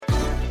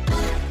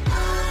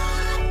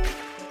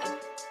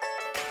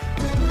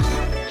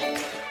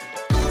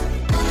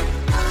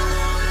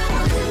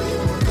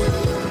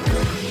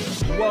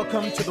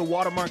Welcome to the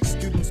Watermark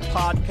Students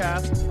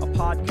Podcast, a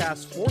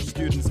podcast for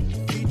students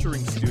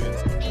featuring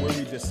students where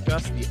we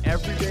discuss the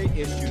everyday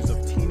issues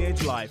of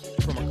teenage life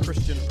from a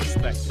Christian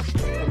perspective.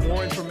 For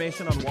more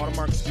information on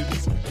Watermark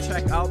students,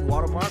 check out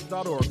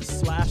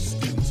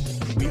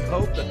watermark.org/students. We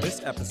hope that this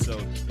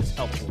episode is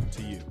helpful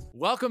to you.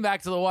 Welcome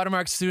back to the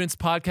Watermark Students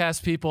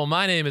Podcast, people.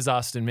 My name is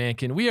Austin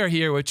Mankin. We are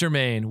here with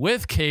Jermaine,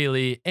 with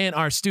Kaylee, and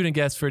our student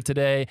guest for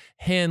today,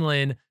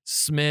 Hanlon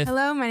Smith.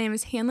 Hello, my name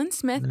is Hanlon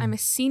Smith. I'm a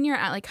senior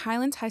at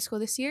Highlands High School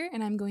this year,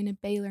 and I'm going to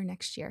Baylor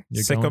next year.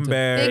 Sick 'em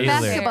Bears. Big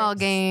basketball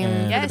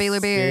game for the Baylor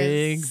Bears.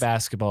 Big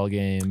basketball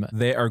game.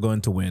 They are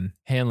going to win.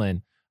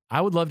 Hanlon, I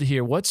would love to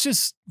hear what's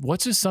just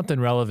something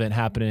relevant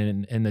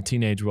happening in the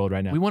teenage world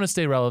right now. We want to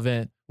stay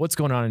relevant. What's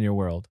going on in your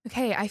world?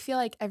 Okay, I feel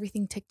like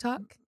everything TikTok.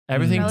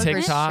 Everything Relevant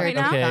TikTok. right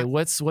now? Okay,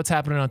 what's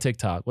happening on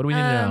TikTok? What do we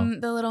need to know?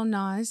 The little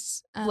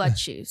Nas blood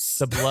shoes.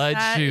 The blood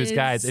That shoes, is-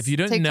 guys. If you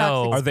didn't TikTok's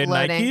know, Are they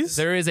Exploding. Nikes?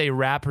 there is a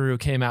rapper who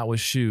came out with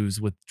shoes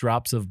with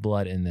drops of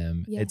blood in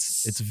them.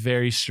 Yes. It's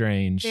very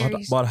strange.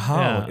 Very- But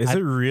how? Yeah, Is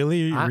it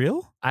really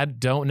real? I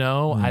don't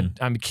know. Mm.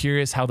 I'm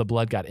curious how the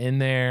blood got in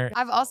there.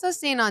 I've also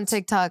seen on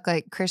TikTok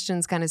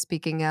Christians kind of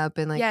speaking up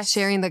and Yes,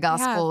 sharing the they have.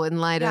 gospel in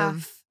light Yeah.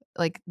 of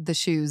the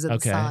shoes of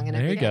Okay, the song and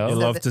there you everything. go. You So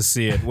love to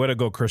see it. Way to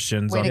go,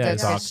 Christians. Way on to go, Yes.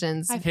 TikTok.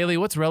 Christians. Haley,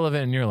 what's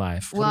relevant in your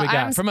life? What Well, do we got?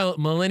 I'm- From a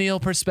millennial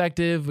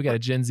perspective, we got a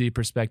Gen Z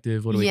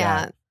perspective. What do we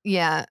got?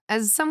 Yeah.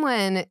 As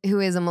someone who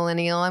is a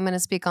millennial, I'm going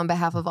to speak on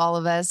behalf of all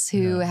of us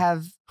who Yeah.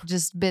 have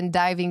just been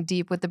diving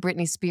deep with the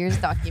Britney Spears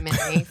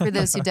documentary. For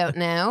those who don't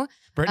know,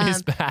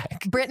 Britney's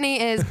back. Britney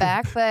is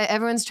back, but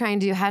everyone's trying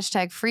to do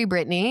hashtag free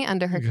Britney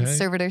under her Okay.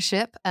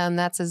 conservatorship.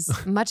 That's as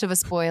much of a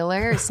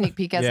spoiler or sneak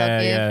peek as I'll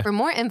give. Yeah. For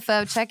more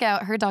info, check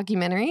out her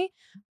documentary.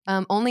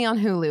 Only on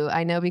Hulu.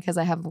 I know because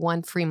I have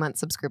one free month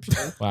subscription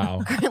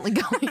Wow. currently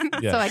going,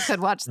 Yes. so I could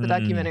watch the Mm.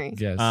 documentary.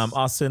 Yes.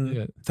 Austin,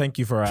 Yeah. thank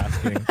you for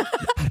asking.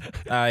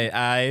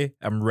 I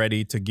am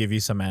ready to give you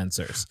some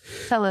answers.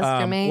 Tell us,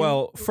 Jermaine.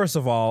 Well, first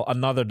of all,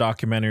 another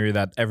documentary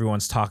that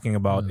everyone's talking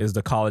about is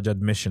the college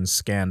admissions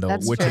scandal,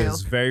 That's which true.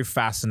 is very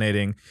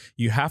fascinating.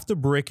 You have to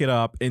break it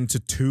up into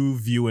 2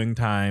 viewing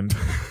times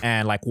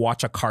and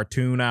watch a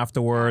cartoon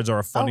afterwards or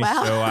a funny wow. show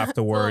It's a little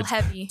afterwards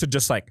heavy. to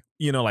just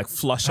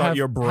flush out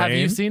your brain. Have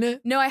you seen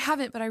it? No, I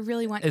haven't, but I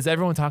really want. Is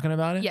everyone talking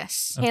about it?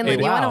 Yes. Hanlon, it-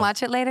 you want to wow.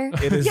 watch it later?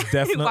 It is Yeah,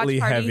 definitely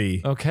watch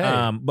party. heavy.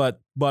 Okay.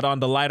 But on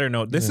the lighter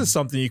note, this Yeah. is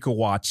something you could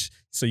watch.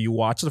 So you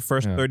watch the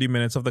first Yeah. 30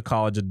 minutes of the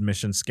college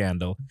admission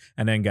scandal,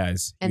 and then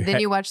guys, And then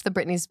you watch the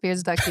Britney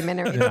Spears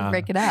documentary Yeah. to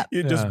break it up.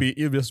 you'd just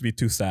be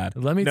too sad.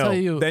 Let me No, tell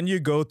you. Then you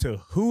go to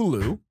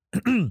Hulu.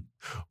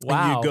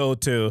 Wow. And you go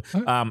to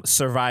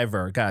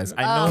Survivor, guys.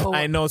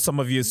 I know some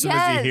of you, as soon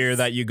as you hear Yes.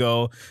 that, you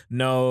go,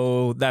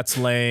 "No, that's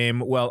lame."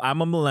 Well,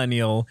 I'm a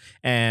millennial,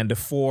 and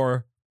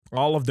for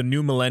all of the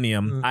new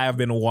millennium, I have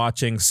been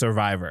watching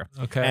Survivor.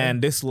 Okay.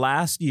 And this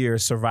last year,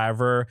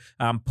 Survivor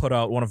put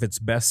out one of its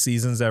best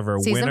seasons ever.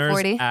 Season Winners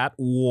 40. at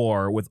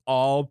War with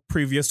all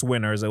previous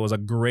winners. It was a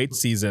great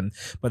season,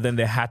 but then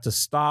they had to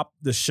stop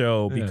the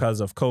show Yeah. because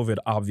of COVID,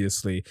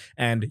 obviously.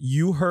 And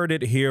you heard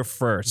it here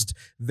first.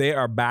 They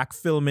are back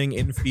filming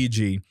in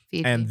Fiji,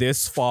 Fiji. and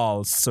this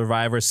fall,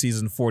 Survivor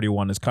season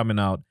 41 is coming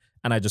out.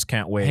 And I just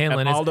can't wait.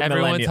 Hanlon, And is all the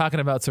everyone millennial- talking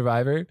about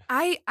Survivor?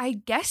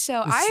 I guess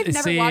so. I've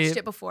never See, watched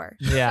it before.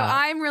 yeah. So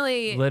I'm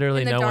really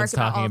Literally in the no dark one's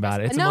talking all about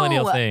this. it. It's a No.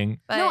 millennial thing.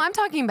 But No, I'm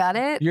talking about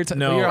it. You're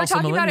No. you're we're also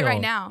talking about it millennial.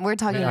 right now. We're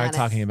talking We are about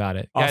talking it. about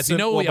it. Guys, Austin, you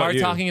know what we what are about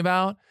you? talking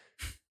about?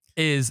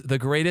 Is the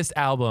greatest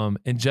album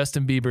in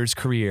Justin Bieber's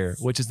career,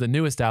 which is the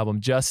newest album,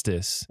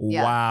 Justice.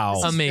 Yeah. Wow.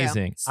 This is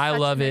Amazing. I Such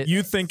love an- it.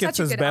 You think Such it's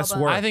a his good best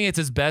album. work? I think it's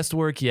his best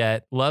work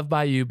yet. Loved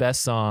by You,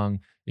 best song.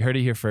 You heard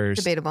it here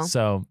first. Debatable.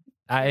 So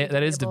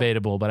that is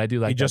debatable, but I do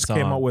like he just that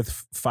came song. out with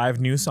 5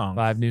 new songs.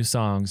 5 new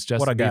songs. Justin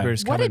What a guy.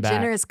 Bieber's What coming a back.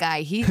 generous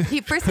guy. He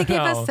first he gave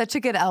No. us such a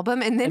good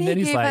album, and then And he then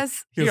he's gave like,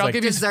 us. He was Here, I'll like,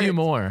 give you a few dessert.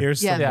 more.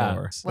 Here's Yeah. some Yeah.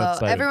 more. Well,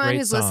 That's like everyone great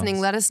who's listening,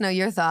 songs. let us know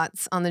your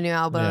thoughts on the new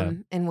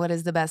album and what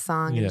is the best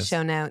song in the Yes.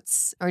 show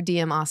notes, or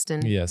DM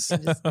Austin. Yes.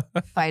 Just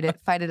fight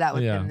it out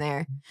with Yeah. him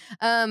there.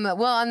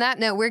 Well, on that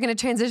note, we're going to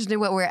transition to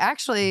what we're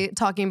actually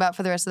talking about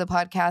for the rest of the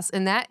podcast,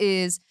 and that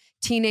is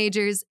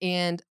teenagers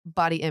and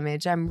body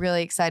image. I'm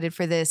really excited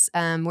for this.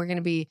 We're going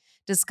to be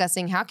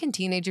discussing how can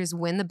teenagers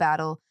win the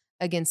battle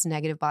against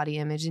negative body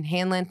image. And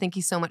Hanlon, thank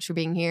you so much for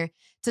being here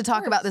to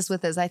talk about this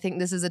with us. I think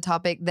this is a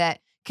topic that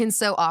can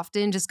so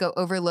often just go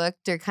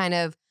overlooked or kind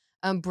of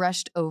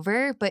brushed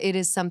over, but it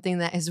is something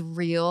that is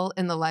real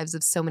in the lives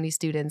of so many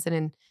students.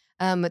 And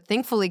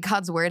thankfully,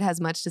 God's word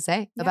has much to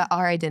say Yeah. about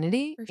our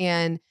identity For sure.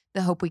 and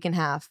the hope we can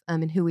have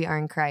and who we are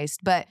in Christ.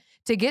 But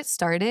to get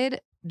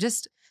started,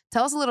 just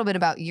tell us a little bit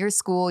about your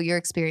school, your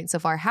experience so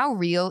far. How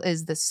real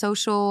is the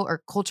social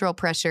or cultural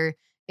pressure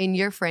in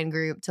your friend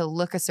group to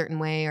look a certain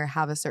way or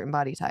have a certain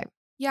body type?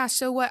 Yeah,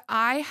 so what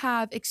I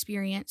have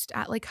experienced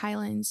at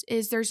Highlands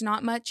is there's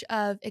not much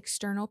of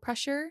external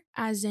pressure,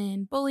 as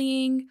in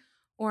bullying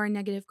or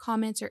negative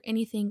comments or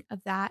anything of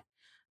that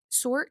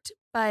sort,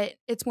 but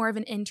it's more of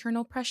an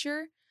internal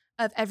pressure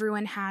of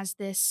everyone has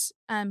this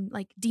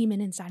like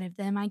demon inside of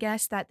them, I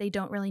guess, that they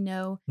don't really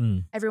know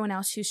everyone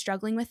else who's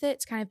struggling with it.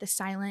 It's kind of the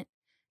silent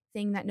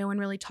thing that no one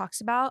really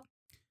talks about.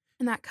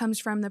 And that comes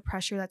from the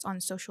pressure that's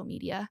on social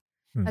media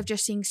of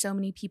just seeing so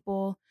many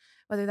people,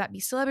 whether that be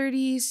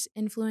celebrities,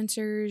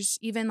 influencers,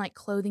 even like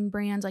clothing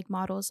brands, like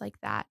models like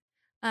that,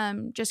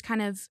 just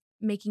kind of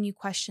making you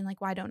question,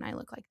 like, why don't I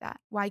look like that?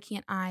 Why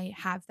can't I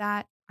have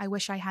that? I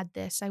wish I had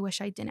this. I wish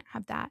I didn't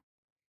have that.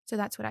 So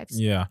that's what I've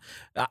seen. Yeah.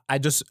 I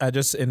just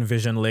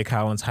envision Lake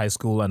Highlands High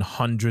School and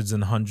hundreds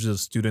of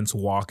students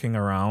walking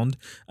around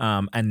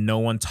and no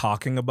one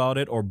talking about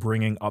it or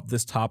bringing up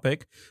this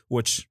topic,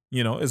 which,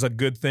 is a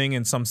good thing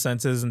in some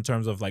senses in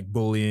terms of like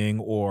bullying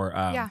or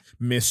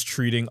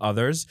mistreating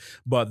others.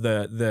 But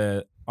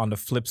the on the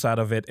flip side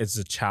of it, it's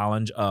a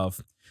challenge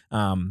of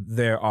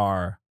there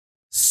are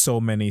so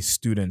many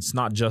students,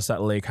 not just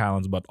at Lake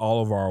Highlands, but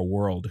all over our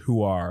world,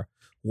 who are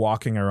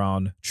walking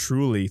around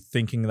truly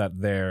thinking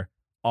that they're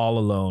all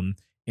alone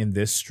in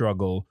this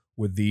struggle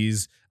with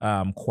these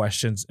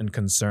questions and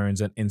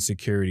concerns and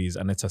insecurities.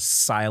 And it's a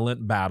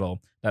silent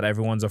battle that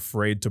everyone's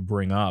afraid to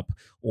bring up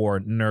or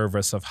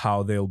nervous of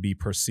how they'll be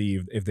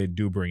perceived if they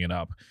do bring it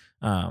up.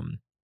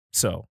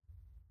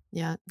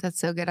 Yeah, that's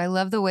so good. I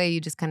love the way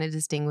you just kind of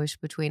distinguish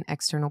between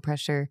external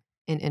pressure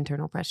and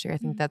internal pressure. I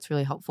think that's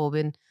really helpful.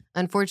 But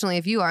unfortunately,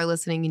 if you are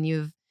listening and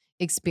you've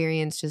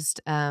experienced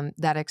just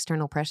that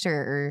external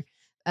pressure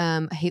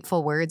or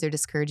hateful words or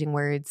discouraging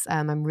words,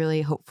 I'm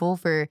really hopeful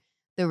for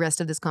the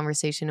rest of this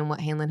conversation and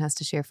what Hanlon has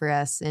to share for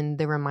us and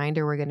the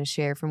reminder we're going to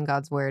share from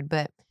God's word.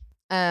 But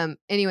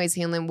anyways,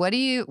 Hanlon, what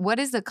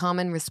is the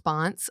common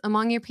response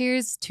among your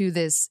peers to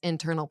this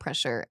internal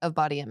pressure of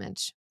body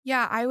image?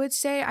 Yeah, I would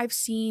say I've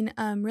seen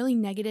really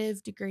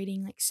negative,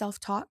 degrading, like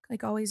self-talk,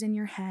 like always in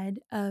your head,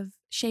 of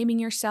shaming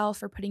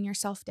yourself or putting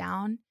yourself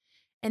down.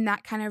 And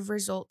that kind of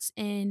results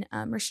in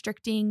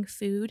restricting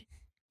food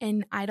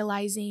and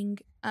idolizing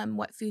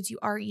what foods you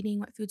are eating,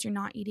 what foods you're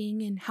not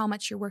eating, and how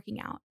much you're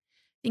working out,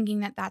 thinking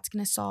that that's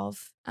going to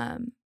solve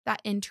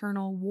that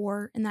internal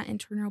war and that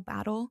internal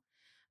battle.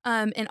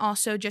 And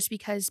also just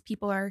because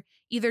people are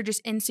either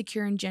just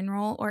insecure in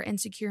general or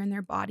insecure in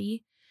their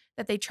body,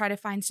 that they try to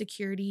find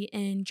security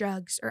in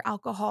drugs or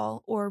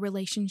alcohol or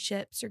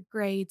relationships or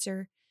grades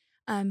or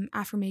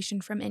affirmation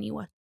from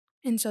anyone.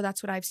 And so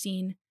that's what I've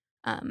seen.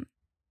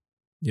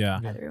 Yeah.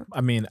 Through.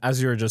 I mean,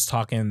 as you were just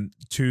talking,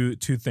 two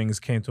things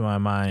came to my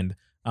mind.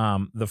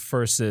 The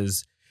first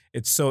is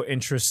it's so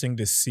interesting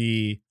to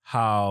see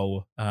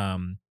how,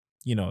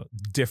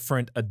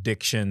 different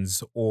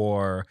addictions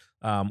or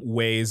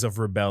ways of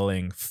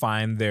rebelling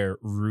find their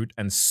root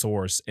and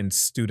source in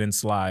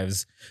students'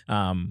 lives,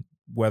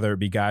 whether it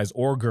be guys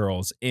or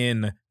girls,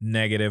 in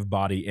negative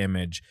body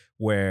image,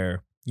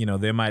 where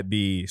they might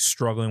be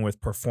struggling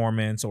with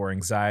performance or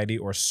anxiety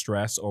or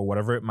stress or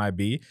whatever it might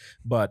be.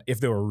 But if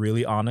they were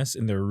really honest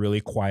in their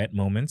really quiet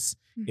moments,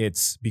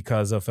 it's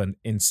because of an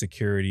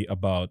insecurity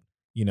about,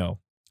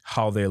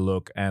 how they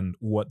look and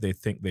what they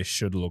think they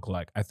should look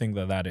like. I think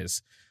that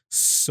is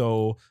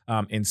so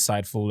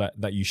insightful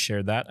that you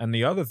shared that. And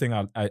the other thing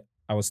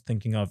I was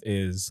thinking of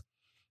is,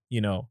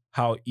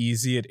 how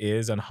easy it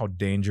is and how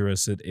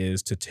dangerous it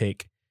is to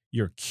take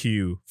your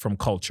cue from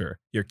culture,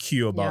 your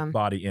cue about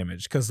body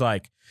image. Because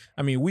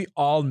we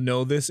all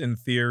know this in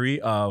theory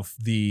of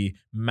the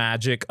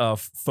magic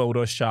of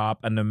Photoshop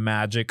and the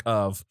magic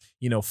of,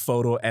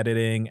 photo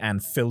editing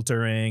and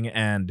filtering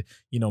and,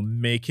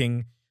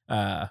 making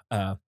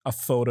a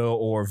photo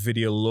or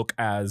video look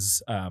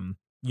as,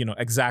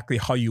 exactly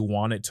how you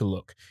want it to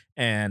look.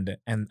 And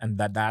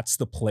that's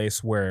the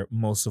place where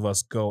most of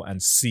us go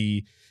and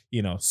see,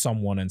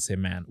 someone and say,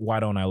 man, why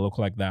don't I look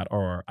like that?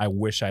 Or I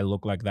wish I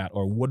looked like that.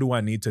 Or what do I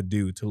need to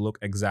do to look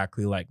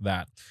exactly like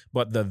that?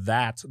 But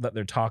that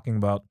they're talking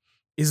about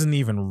isn't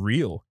even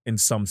real in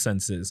some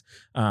senses,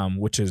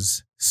 which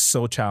is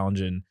so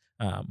challenging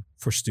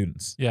for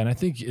students. Yeah, and I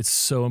think it's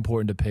so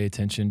important to pay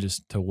attention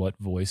just to what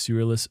voice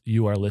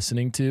you are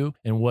listening to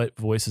and what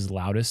voice is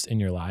loudest in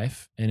your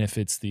life. And if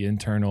it's the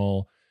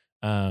internal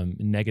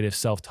negative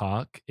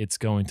self-talk, it's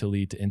going to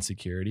lead to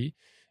insecurity.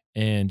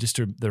 And just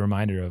the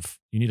reminder of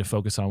you need to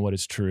focus on what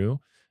is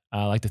true.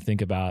 I like to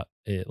think about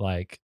it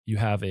like you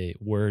have a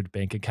word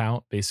bank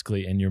account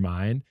basically in your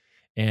mind.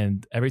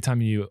 And every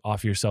time you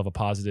offer yourself a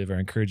positive or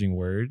encouraging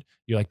word,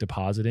 you're like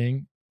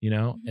depositing,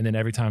 and then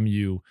every time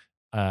you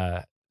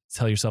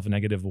tell yourself a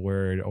negative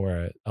word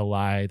or a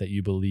lie that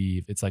you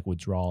believe, it's like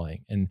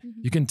withdrawing. And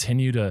you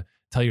continue to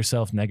tell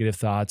yourself negative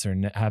thoughts or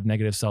have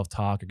negative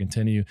self-talk or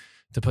continue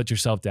to put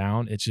yourself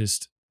down. It's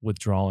just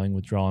withdrawing.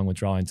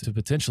 So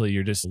potentially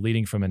you're just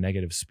leading from a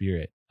negative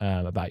spirit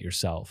about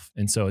yourself.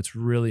 And so it's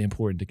really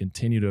important to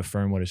continue to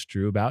affirm what is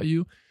true about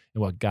you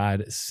and what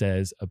God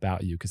says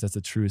about you, because that's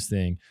the truest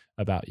thing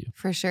about you.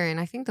 For sure. And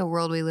I think the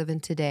world we live in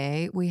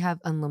today, we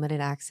have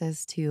unlimited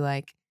access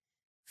to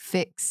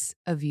fix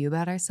a view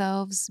about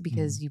ourselves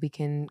because we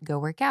can go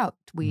work out.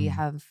 We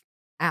have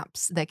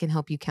apps that can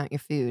help you count your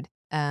food.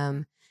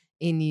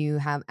 and you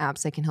have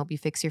apps that can help you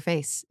fix your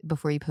face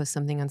before you post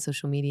something on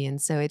social media.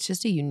 And so it's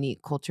just a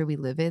unique culture we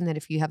live in that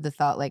if you have the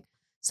thought like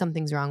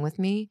something's wrong with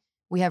me,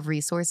 we have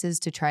resources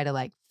to try to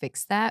like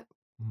fix that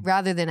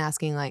rather than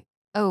asking like,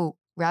 oh,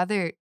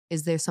 rather,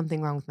 is there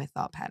something wrong with my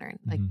thought pattern?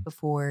 Like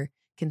before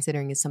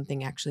considering is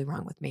something actually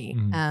wrong with me?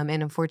 And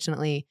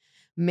unfortunately,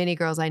 many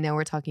girls I know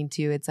we're talking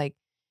to, it's like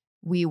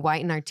we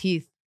whiten our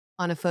teeth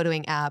on a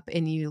photoing app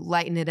and you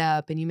lighten it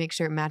up and you make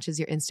sure it matches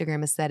your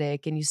Instagram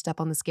aesthetic and you step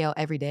on the scale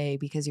every day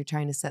because you're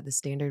trying to set the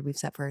standard we've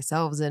set for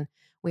ourselves. And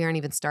we aren't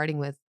even starting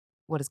with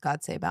what does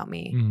God say about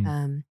me?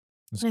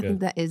 I think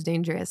that is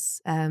dangerous.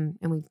 And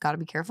we've got to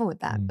be careful with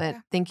that. But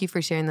thank you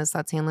for sharing those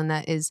thoughts, Hanlon.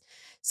 That is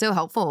so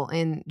helpful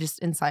and just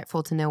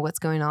insightful to know what's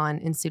going on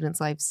in students'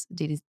 lives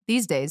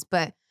these days.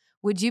 But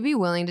would you be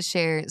willing to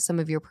share some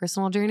of your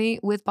personal journey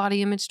with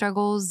body image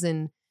struggles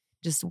and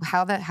just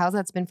how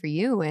that's been for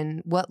you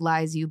and what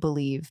lies you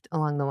believed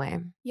along the way?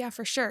 Yeah,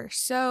 for sure.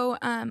 So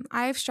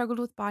I've struggled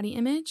with body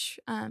image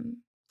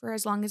for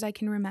as long as I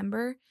can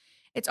remember.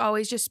 It's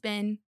always just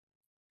been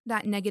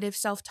that negative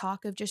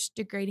self-talk of just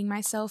degrading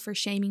myself or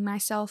shaming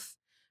myself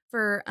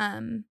for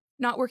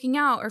not working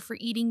out or for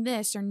eating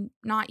this or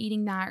not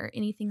eating that or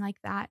anything like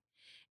that.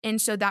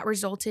 And so that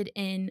resulted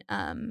in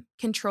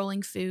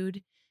controlling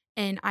food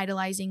and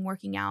idolizing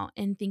working out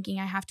and thinking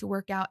I have to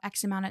work out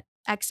X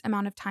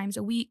amount of times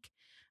a week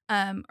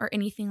or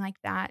anything like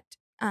that.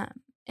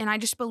 And I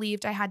just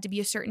believed I had to be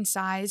a certain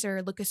size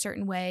or look a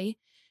certain way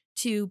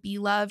to be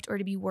loved or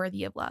to be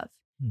worthy of love.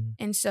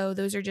 And so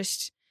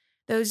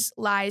those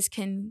lies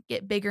can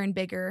get bigger and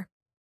bigger.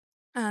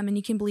 And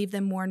you can believe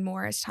them more and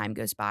more as time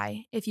goes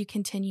by if you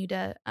continue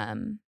to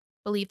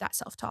believe that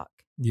self-talk.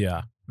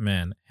 Yeah,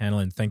 man,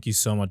 Hanlon, thank you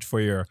so much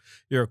for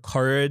your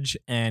courage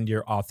and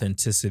your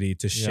authenticity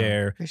to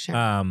share, for sure.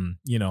 A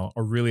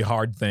really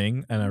hard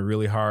thing and a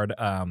really hard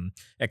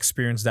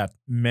experience that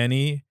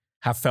many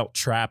have felt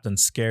trapped and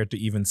scared to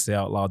even say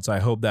out loud. So I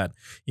hope that,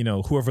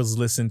 whoever's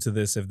listened to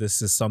this, if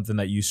this is something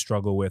that you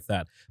struggle with,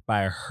 that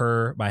by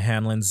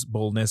Hanlon's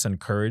boldness and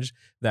courage,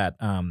 that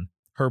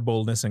her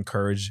boldness and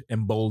courage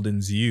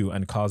emboldens you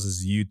and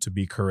causes you to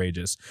be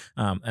courageous.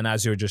 And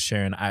as you were just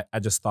sharing, I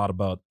just thought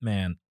about,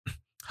 man,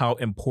 how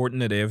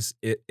important it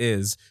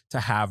is to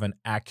have an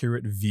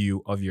accurate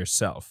view of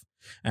yourself,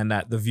 and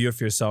that the view of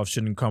yourself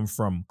shouldn't come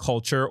from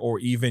culture or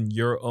even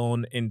your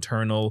own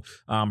internal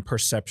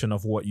perception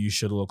of what you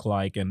should look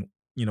like and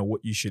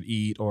what you should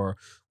eat or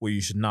what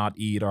you should not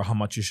eat or how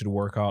much you should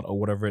work out or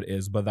whatever it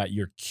is, but that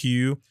your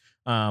cue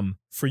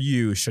for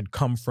you should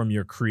come from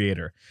your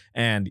creator.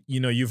 And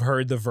you've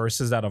heard the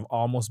verses that have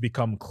almost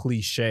become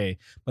cliche,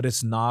 but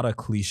it's not a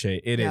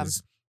cliche. It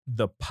is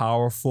the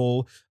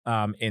powerful,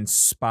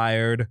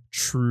 inspired,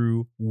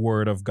 true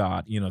word of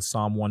God.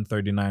 Psalm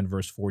 139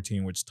 verse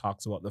 14, which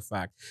talks about the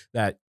fact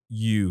that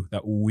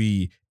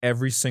we,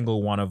 every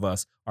single one of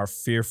us, are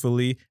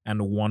fearfully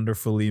and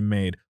wonderfully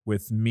made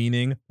with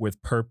meaning,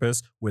 with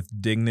purpose, with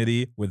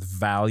dignity, with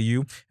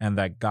value, and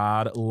that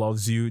God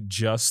loves you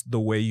just the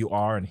way you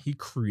are, and he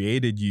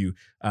created you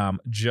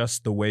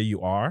just the way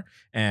you are,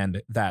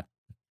 and that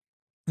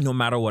no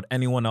matter what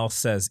anyone else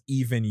says,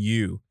 even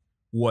you,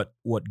 what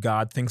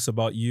God thinks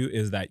about you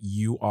is that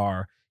you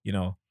are,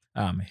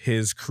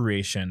 his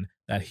creation,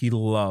 that he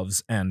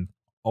loves and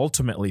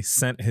ultimately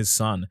sent his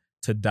son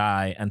to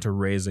die and to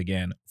raise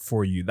again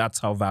for you. That's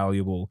how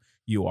valuable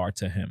you are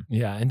to him.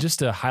 Yeah. And just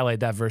to highlight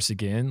that verse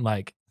again,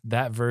 like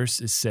that verse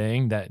is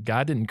saying that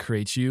God didn't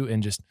create you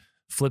and just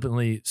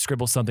flippantly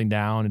scribble something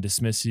down and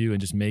dismiss you and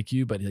just make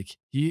you, but like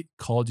he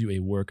called you a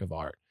work of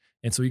art.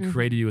 And so he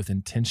created you with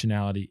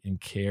intentionality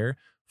and care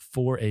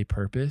for a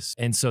purpose.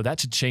 And so that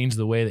should change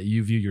the way that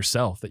you view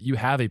yourself, that you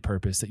have a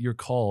purpose, that you're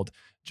called,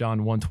 John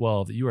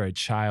 1:12, that you are a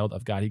child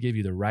of God. He gave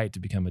you the right to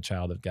become a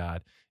child of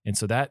God. And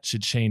so that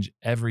should change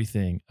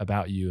everything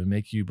about you and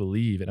make you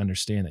believe and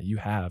understand that you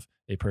have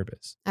a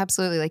purpose.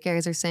 Absolutely. Like you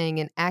guys are saying,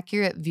 an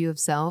accurate view of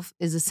self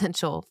is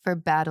essential for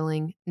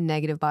battling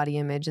negative body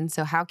image. And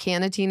so how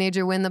can a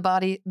teenager win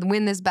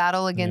this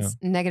battle against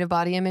negative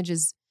body image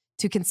is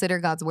to consider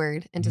God's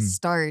word and to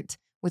start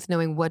with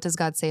knowing what does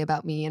God say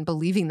about me and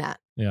believing that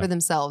for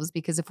themselves.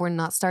 Because if we're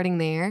not starting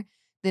there,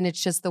 then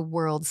it's just the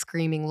world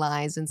screaming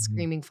lies and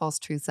screaming false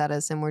truths at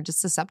us. And we're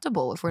just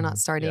susceptible if we're not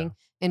starting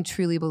and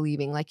truly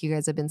believing, like you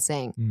guys have been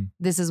saying,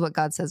 this is what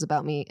God says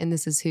about me and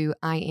this is who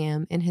I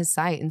am in his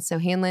sight. And so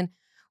Hanlon,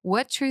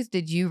 what truth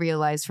did you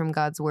realize from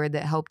God's word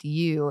that helped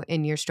you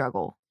in your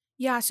struggle?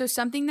 Yeah, so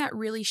something that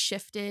really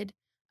shifted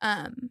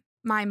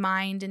my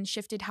mind and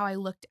shifted how I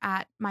looked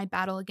at my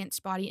battle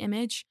against body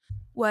image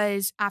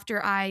was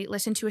after I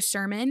listened to a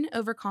sermon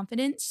over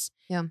confidence.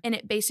 Yeah. And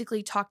it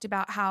basically talked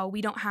about how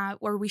we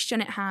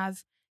shouldn't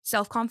have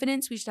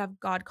self-confidence. We should have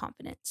God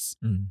confidence.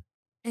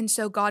 And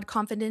so God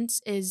confidence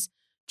is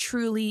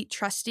truly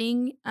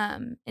trusting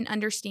and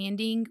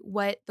understanding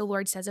what the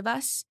Lord says of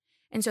us.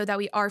 And so that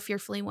we are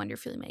fearfully and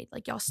wonderfully made,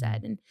 like y'all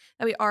said, and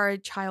that we are a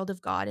child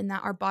of God and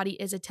that our body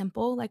is a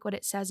temple, like what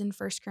it says in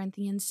 1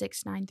 Corinthians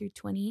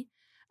 6:9-20,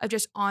 of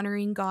just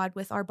honoring God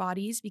with our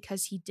bodies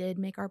because he did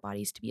make our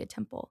bodies to be a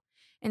temple.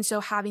 And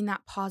so having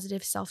that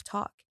positive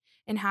self-talk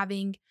and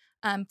having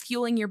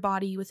fueling your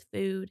body with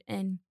food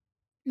and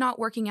not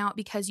working out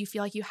because you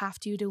feel like you have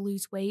to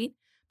lose weight,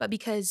 but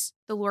because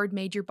the Lord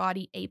made your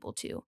body able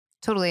to.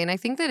 Totally. And I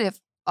think that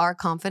if our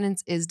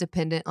confidence is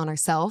dependent on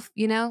ourself,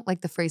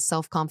 like the phrase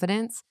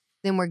self-confidence,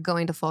 then we're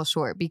going to fall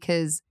short,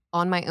 because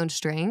on my own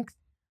strength,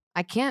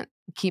 I can't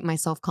keep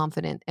myself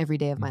confident every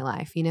day of my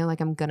life,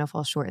 like I'm going to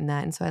fall short in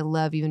that. And so I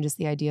love even just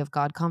the idea of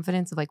God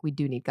confidence, of like, we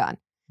do need God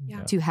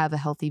Yeah. to have a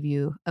healthy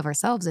view of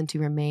ourselves and to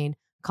remain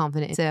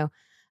confident. So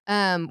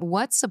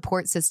what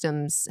support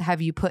systems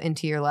have you put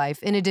into your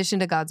life in addition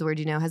to God's word?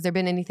 Has there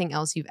been anything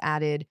else you've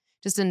added,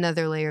 just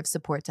another layer of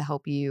support to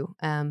help you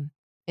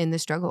in the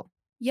struggle?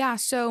 Yeah,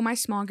 so my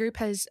small group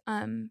has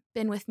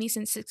been with me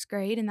since 6th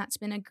grade, and that's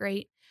been a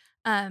great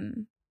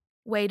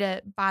way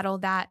to battle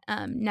that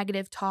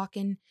negative talk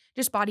and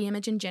just body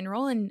image in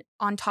general. And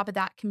on top of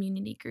that,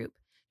 community group,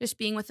 just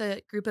being with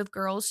a group of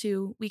girls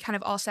who we kind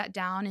of all sat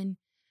down and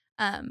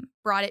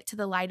brought it to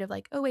the light of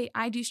like, oh wait,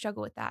 I do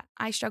struggle with that.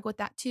 I struggle with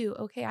that too.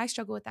 Okay, I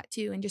struggle with that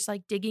too. And just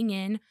like digging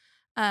in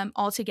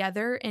all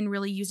together and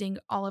really using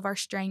all of our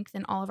strength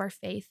and all of our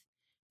faith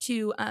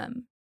to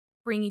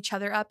bring each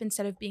other up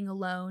instead of being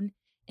alone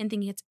and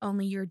thinking it's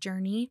only your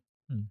journey.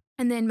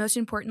 And then most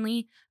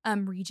importantly,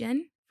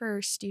 region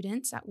for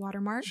students at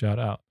Watermark. Shout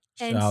out.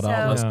 And Shout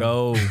out. Let's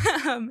go.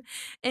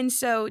 And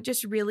so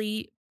just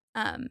really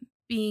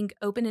being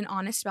open and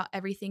honest about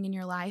everything in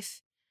your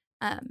life.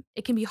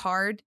 It can be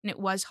hard, and it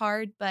was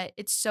hard, but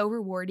it's so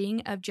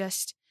rewarding of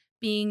just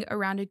being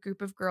around a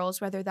group of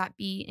girls, whether that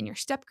be in your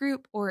step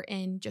group or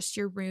in just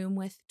your room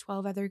with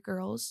 12 other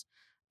girls.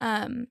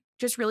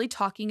 Just really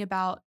talking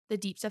about the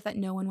deep stuff that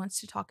no one wants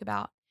to talk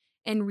about,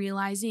 and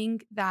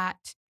realizing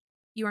that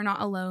you are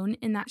not alone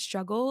in that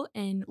struggle,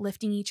 and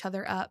lifting each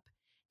other up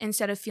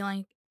instead of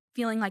feeling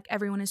like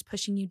everyone is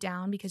pushing you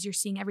down because you're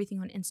seeing everything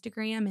on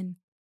Instagram and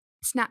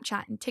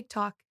Snapchat and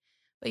TikTok,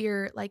 but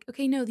you're like,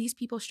 okay, no, these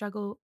people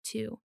struggle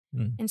too.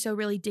 And so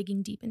really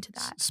digging deep into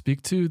that.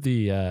 Speak to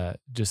the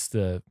just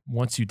the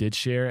once you did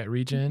share at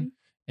Region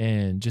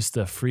and just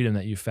the freedom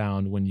that you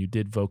found when you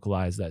did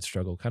vocalize that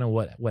struggle. Kind of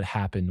what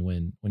happened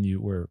when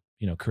you were,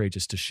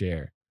 courageous to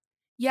share.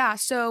 Yeah.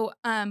 So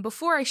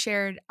before I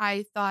shared,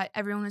 I thought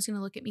everyone was going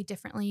to look at me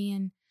differently,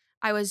 and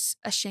I was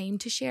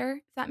ashamed to share,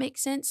 if that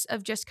makes sense,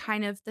 of just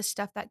kind of the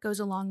stuff that goes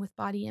along with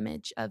body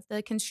image, of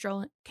the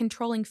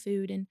controlling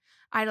food and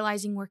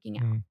idolizing working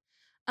out.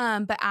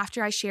 But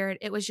after I shared,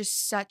 it was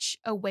just such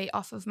a weight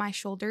off of my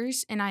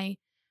shoulders, and I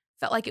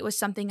felt like it was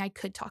something I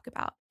could talk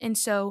about. And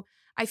so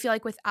I feel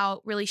like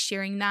without really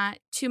sharing that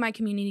to my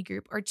community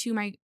group or to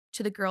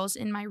the girls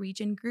in my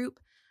region group,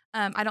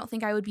 I don't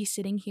think I would be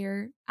sitting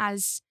here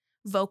as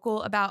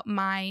vocal about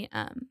my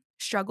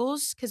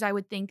struggles, because I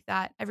would think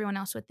that everyone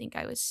else would think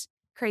I was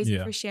crazy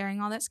for sharing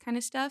all this kind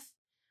of stuff.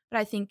 But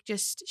I think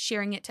just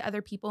sharing it to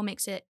other people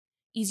makes it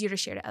easier to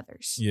share to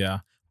others. Yeah.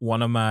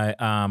 One of my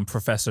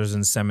professors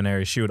in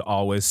seminary, she would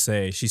always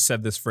say, she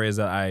said this phrase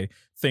that I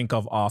think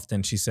of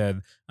often. She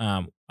said,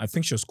 I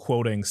think she was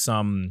quoting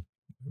some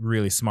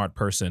really smart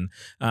person.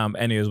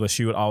 Anyways, but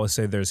she would always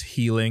say there's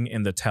healing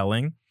in the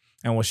telling.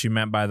 And what she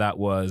meant by that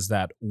was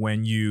that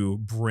when you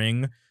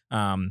bring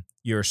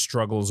your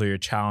struggles or your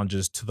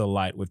challenges to the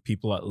light with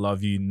people that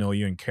love you, know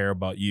you, and care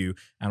about you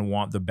and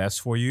want the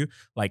best for you,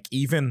 like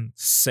even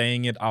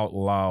saying it out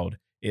loud,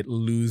 it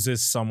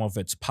loses some of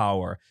its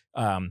power.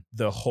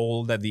 The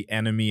hold that the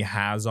enemy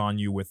has on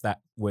you with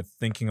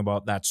thinking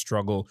about that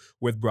struggle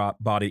with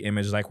body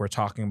image, like we're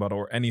talking about,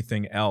 or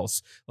anything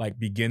else, like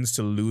begins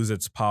to lose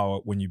its power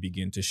when you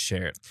begin to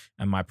share it.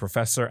 And my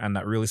professor and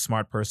that really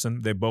smart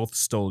person, they both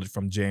stole it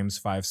from James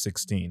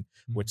 5:16,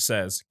 which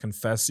says,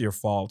 confess your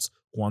faults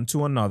one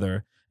to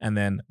another. And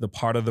then the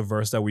part of the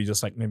verse that we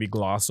just like maybe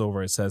gloss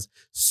over, it says,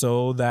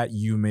 so that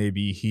you may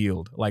be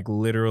healed, like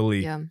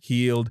literally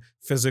healed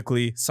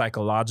physically,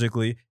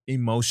 psychologically,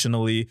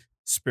 emotionally,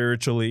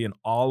 spiritually, in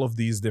all of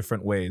these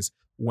different ways.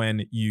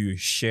 When you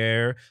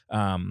share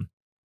and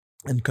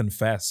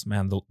confess,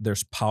 man,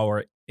 there's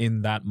power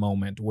in that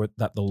moment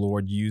that the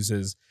Lord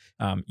uses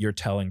your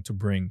telling to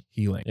bring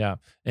healing. Yeah.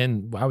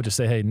 And I would just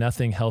say, hey,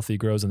 nothing healthy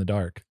grows in the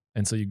dark.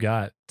 And so you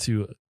got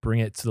to bring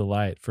it to the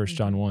light. 1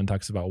 John 1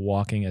 talks about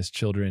walking as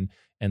children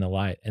in the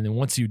light. And then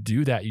once you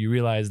do that, you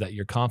realize that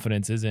your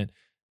confidence isn't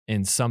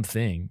in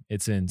something,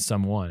 it's in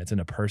someone, it's in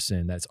a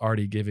person that's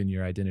already given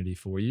your identity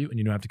for you, and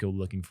you don't have to go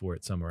looking for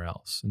it somewhere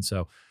else. And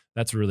so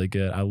that's really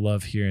good. I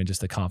love hearing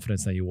just the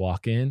confidence that you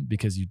walk in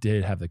because you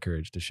did have the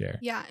courage to share.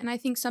 Yeah. And I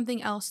think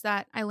something else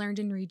that I learned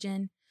in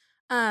region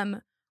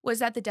was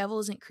that the devil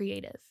isn't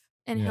creative.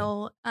 And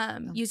he'll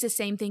use the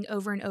same thing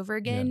over and over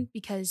again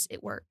because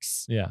it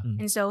works. Yeah.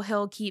 And so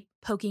he'll keep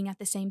poking at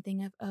the same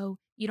thing of, oh,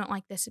 you don't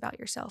like this about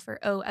yourself, or,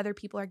 oh, other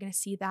people are going to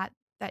see that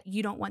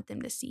you don't want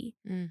them to see.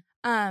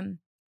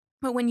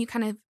 But when you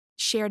kind of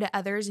share to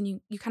others and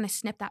you kind of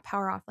snip that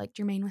power off, like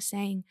Jermaine was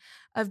saying,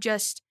 of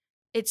just,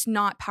 it's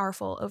not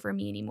powerful over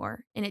me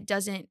anymore, and it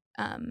doesn't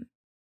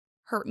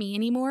hurt me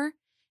anymore.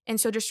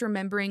 And so just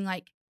remembering,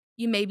 like,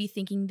 you may be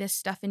thinking this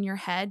stuff in your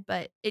head,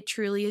 but it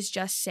truly is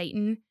just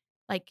Satan,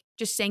 like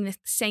just saying the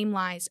same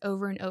lies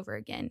over and over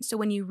again. So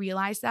when you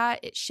realize that,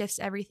 it shifts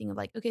everything of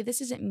like, okay,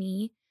 this isn't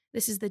me.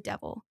 This is the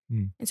devil.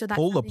 And so that's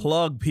pull the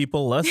plug,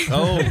 people. Let's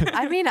go.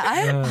 I mean,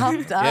 I'm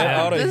pumped up. Get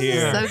out of this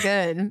here. is so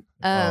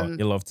good.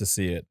 You love to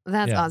see it.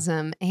 That's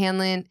awesome.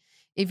 Hanlon,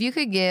 if you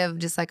could give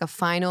just like a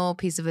final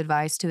piece of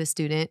advice to a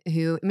student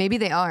who maybe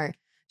they are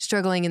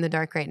struggling in the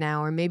dark right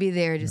now, or maybe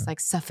they're just like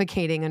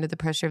suffocating under the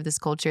pressure of this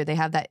culture. They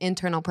have that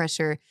internal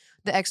pressure,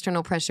 the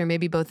external pressure,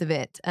 maybe both of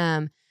it.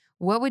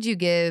 What would you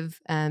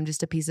give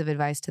just a piece of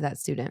advice to that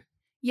student?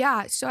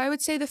 Yeah. So I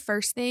would say the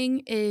first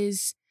thing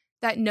is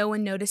that no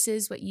one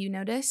notices what you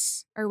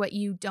notice or what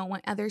you don't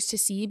want others to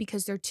see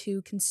because they're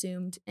too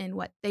consumed in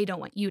what they don't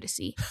want you to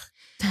see.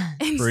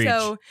 And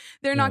so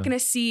they're not going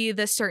to see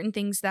the certain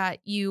things that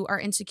you are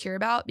insecure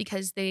about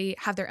because they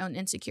have their own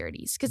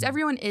insecurities, because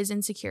everyone is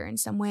insecure in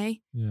some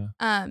way.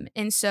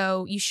 And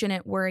so you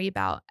shouldn't worry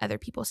about other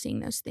people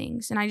seeing those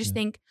things. And I just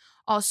think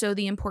also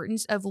the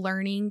importance of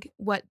learning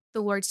what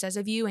the Lord says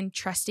of you and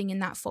trusting in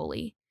that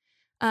fully.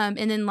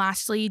 And then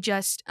lastly,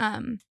 just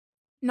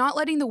not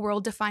letting the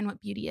world define what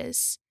beauty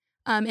is,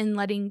 and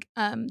letting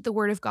the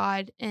word of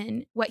God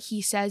and what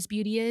he says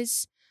beauty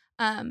is.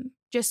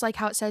 Just like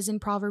how it says in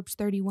Proverbs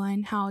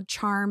 31, how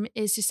charm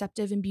is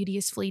deceptive and beauty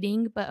is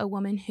fleeting, but a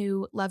woman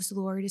who loves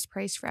the Lord is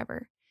praised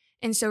forever.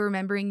 And so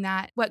remembering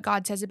that what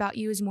God says about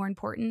you is more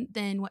important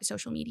than what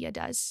social media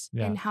does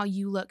and how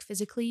you look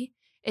physically,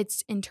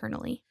 it's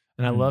internally.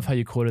 And I love how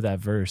you quoted that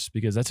verse,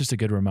 because that's just a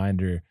good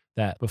reminder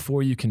that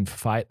before you can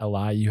fight a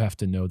lie, you have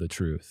to know the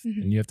truth.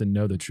 And you have to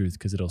know the truth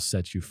because it'll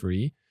set you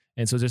free.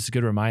 And so it's just a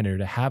good reminder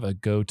to have a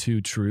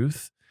go-to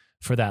truth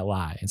for that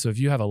lie. And so if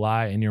you have a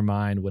lie in your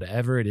mind,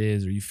 whatever it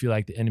is, or you feel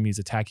like the enemy is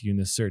attacking you in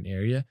this certain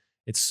area,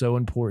 it's so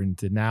important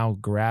to now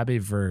grab a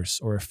verse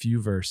or a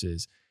few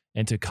verses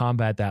and to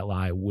combat that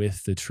lie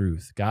with the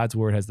truth. God's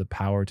word has the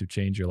power to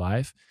change your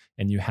life,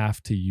 and you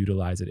have to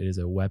utilize it. It is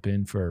a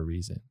weapon for a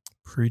reason.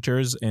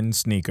 Preachers in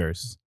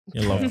sneakers.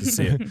 You love to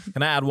see it.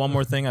 Can I add one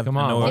more thing? Come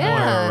on. I know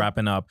we're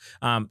wrapping up.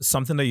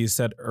 Something that you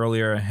said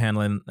earlier,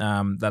 Hanlon,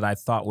 that I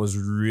thought was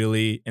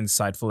really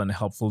insightful and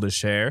helpful to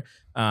share,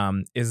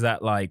 is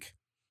that like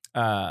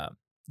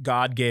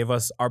God gave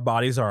us, our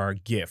bodies are our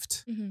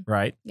gift,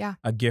 right? Yeah.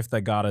 A gift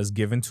that God has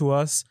given to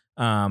us.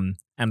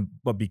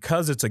 But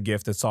because it's a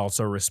gift, it's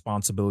also a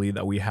responsibility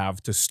that we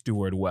have to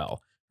steward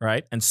well.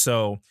 Right. And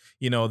so,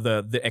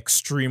 the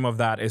extreme of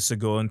that is to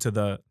go into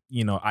the,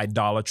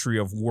 idolatry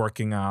of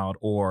working out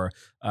or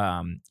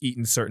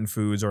eating certain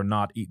foods or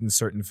not eating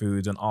certain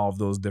foods and all of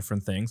those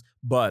different things.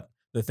 But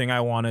the thing I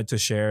wanted to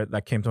share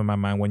that came to my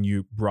mind when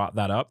you brought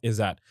that up is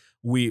that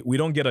we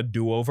don't get a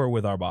do-over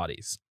with our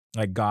bodies.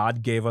 Like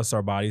God gave us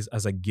our bodies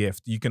as a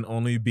gift. You can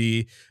only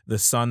be the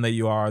son that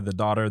you are, the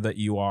daughter that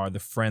you are, the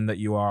friend that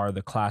you are,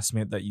 the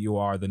classmate that you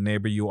are, the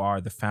neighbor you are,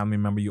 the family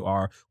member you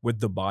are with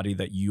the body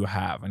that you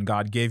have. And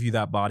God gave you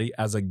that body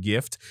as a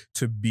gift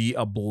to be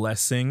a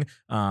blessing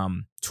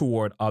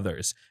toward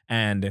others.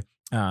 And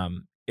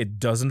it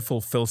doesn't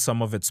fulfill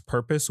some of its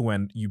purpose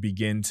when you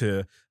begin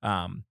to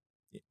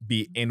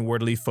be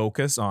inwardly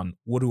focused on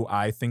what do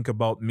I think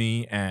about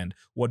me and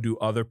what do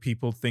other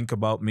people think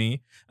about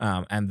me.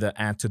 And the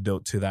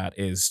antidote to that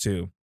is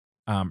to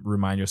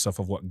remind yourself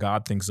of what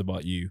God thinks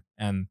about you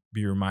and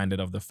be reminded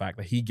of the fact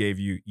that he gave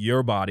you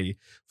your body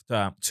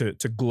to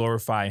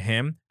glorify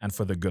him and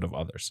for the good of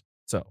others.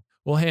 So.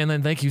 Well,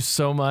 Hanlon, thank you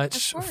so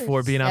much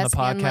for being on the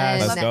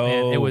podcast. Let's go.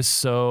 Man, it was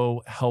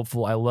so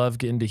helpful. I love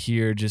getting to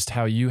hear just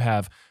how you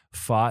have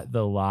fought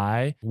the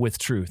lie with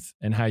truth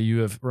and how you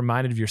have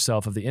reminded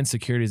yourself of the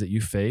insecurities that you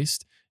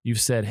faced. You've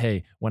said,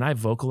 hey, when I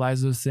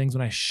vocalize those things,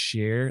 when I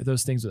share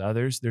those things with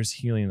others, there's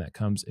healing that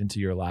comes into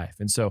your life.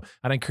 And so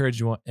I'd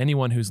encourage you,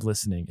 anyone who's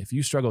listening, if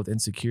you struggle with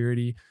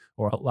insecurity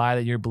or a lie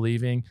that you're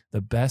believing,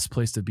 the best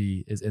place to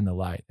be is in the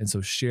light. And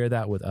so share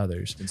that with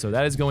others. And so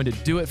that is going to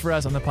do it for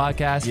us on the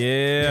podcast.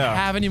 Yeah. If you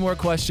have any more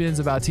questions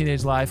about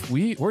teenage life,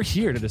 we're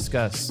here to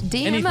discuss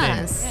anything.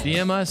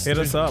 DM us. Hit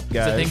us up, guys.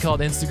 There's a thing called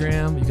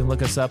Instagram. You can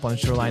look us up on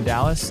Shoreline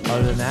Dallas.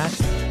 Other than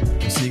that,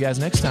 we'll see you guys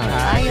next time.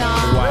 Bye,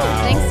 y'all.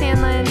 Wow. Thanks,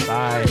 Hanlon.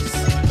 Bye.